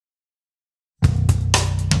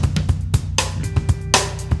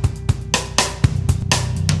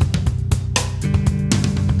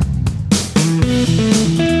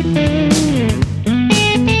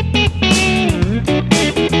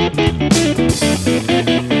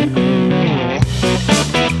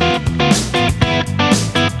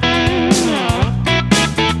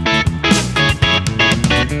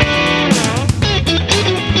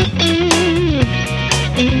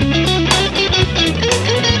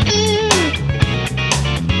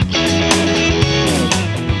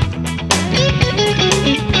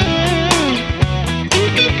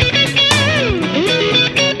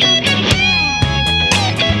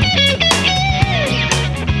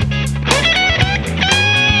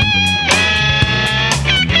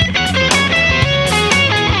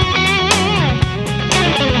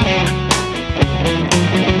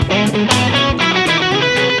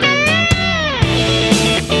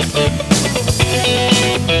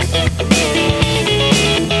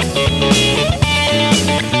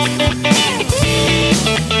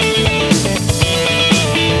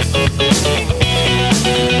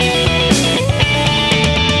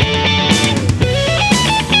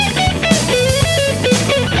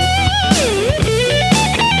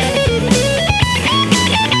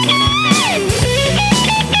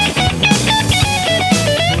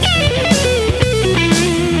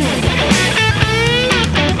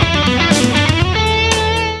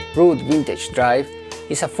Root Vintage Drive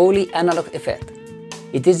is a fully analog effect.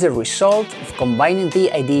 It is the result of combining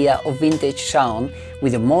the idea of vintage sound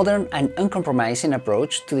with a modern and uncompromising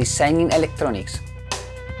approach to designing electronics.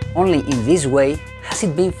 Only in this way has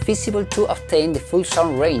it been feasible to obtain the full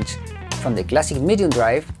sound range, from the classic medium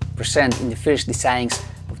drive, present in the first designs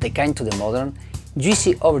of the kind, to the modern,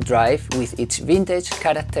 juicy overdrive with its vintage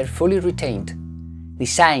character fully retained.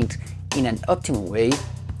 Designed in an optimum way,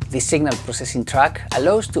 the signal processing track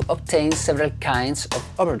allows to obtain several kinds of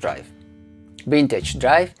overdrive. Vintage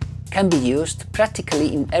drive can be used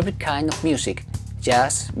practically in every kind of music: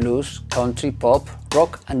 jazz, blues, country, pop,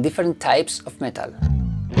 rock and different types of metal.